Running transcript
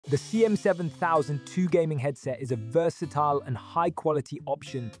The CM7002 Gaming Headset is a versatile and high-quality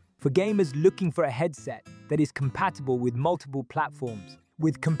option for gamers looking for a headset that is compatible with multiple platforms.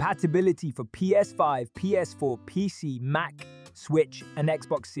 With compatibility for PS5, PS4, PC, Mac, Switch, and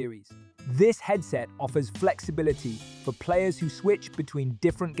Xbox Series. This headset offers flexibility for players who switch between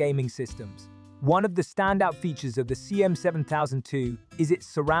different gaming systems. One of the standout features of the CM7002 is its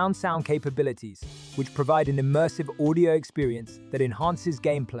surround sound capabilities, which provide an immersive audio experience that enhances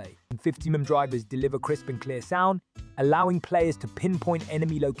gameplay. 50mm drivers deliver crisp and clear sound, allowing players to pinpoint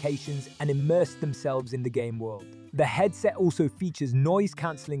enemy locations and immerse themselves in the game world. The headset also features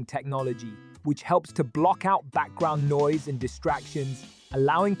noise-canceling technology, which helps to block out background noise and distractions,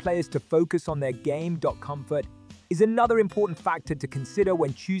 allowing players to focus on their game. Comfort is another important factor to consider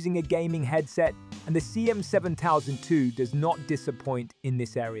when choosing a gaming headset, and the CM7002 does not disappoint in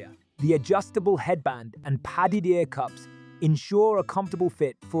this area. The adjustable headband and padded ear cups ensure a comfortable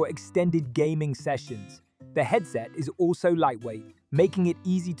fit for extended gaming sessions. The headset is also lightweight, making it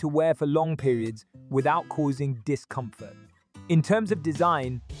easy to wear for long periods without causing discomfort. In terms of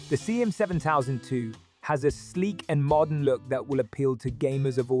design, the CM7002 has a sleek and modern look that will appeal to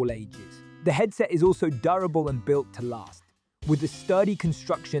gamers of all ages. The headset is also durable and built to last, with a sturdy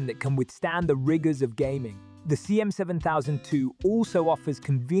construction that can withstand the rigors of gaming. The CM7002 also offers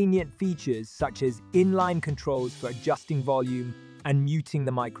convenient features such as inline controls for adjusting volume and muting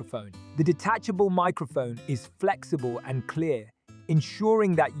the microphone. The detachable microphone is flexible and clear,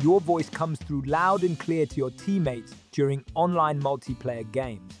 ensuring that your voice comes through loud and clear to your teammates during online multiplayer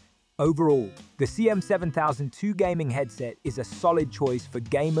games. Overall, the CM7002 Gaming Headset is a solid choice for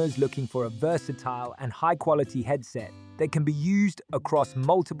gamers looking for a versatile and high-quality headset that can be used across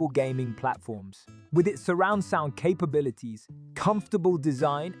multiple gaming platforms. With its surround sound capabilities, comfortable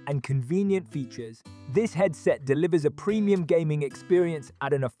design, and convenient features, this headset delivers a premium gaming experience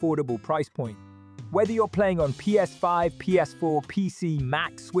at an affordable price point. Whether you're playing on PS5, PS4, PC,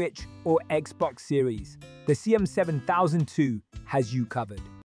 Mac, Switch, or Xbox Series, the CM7002 has you covered.